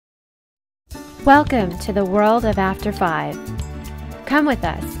Welcome to the world of After 5. Come with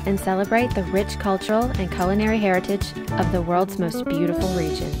us and celebrate the rich cultural and culinary heritage of the world's most beautiful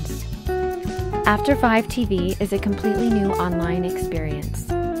regions. After 5 TV is a completely new online experience,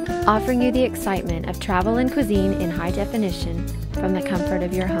 offering you the excitement of travel and cuisine in high definition from the comfort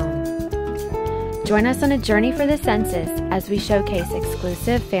of your home. Join us on a journey for the senses as we showcase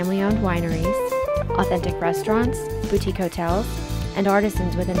exclusive family-owned wineries, authentic restaurants, boutique hotels, and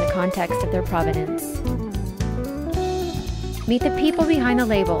artisans within the context of their provenance. Meet the people behind the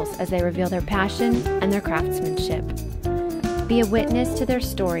labels as they reveal their passion and their craftsmanship. Be a witness to their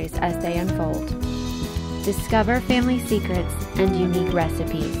stories as they unfold. Discover family secrets and unique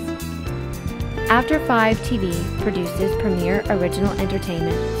recipes. After 5 TV produces premier original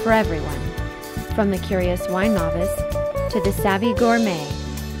entertainment for everyone, from the curious wine novice to the savvy gourmet,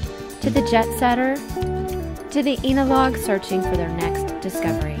 to the jet setter, to the enologue searching for their next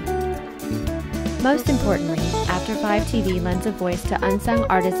discovery. Most importantly, After 5 TV lends a voice to unsung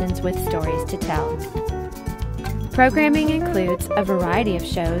artisans with stories to tell. Programming includes a variety of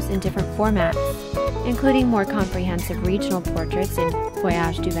shows in different formats, including more comprehensive regional portraits in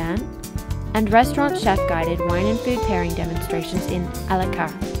Voyage du Vin, and restaurant chef-guided wine and food pairing demonstrations in à la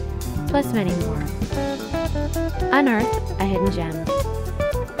carte, plus many more. Unearth a hidden gem.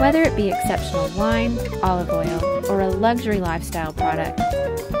 Whether it be exceptional wine, olive oil, or a luxury lifestyle product,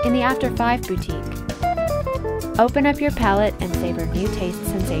 in the After 5 boutique, open up your palate and savor new taste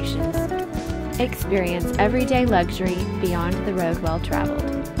sensations. Experience everyday luxury beyond the road well traveled.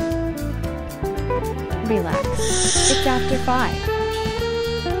 Relax. It's After 5.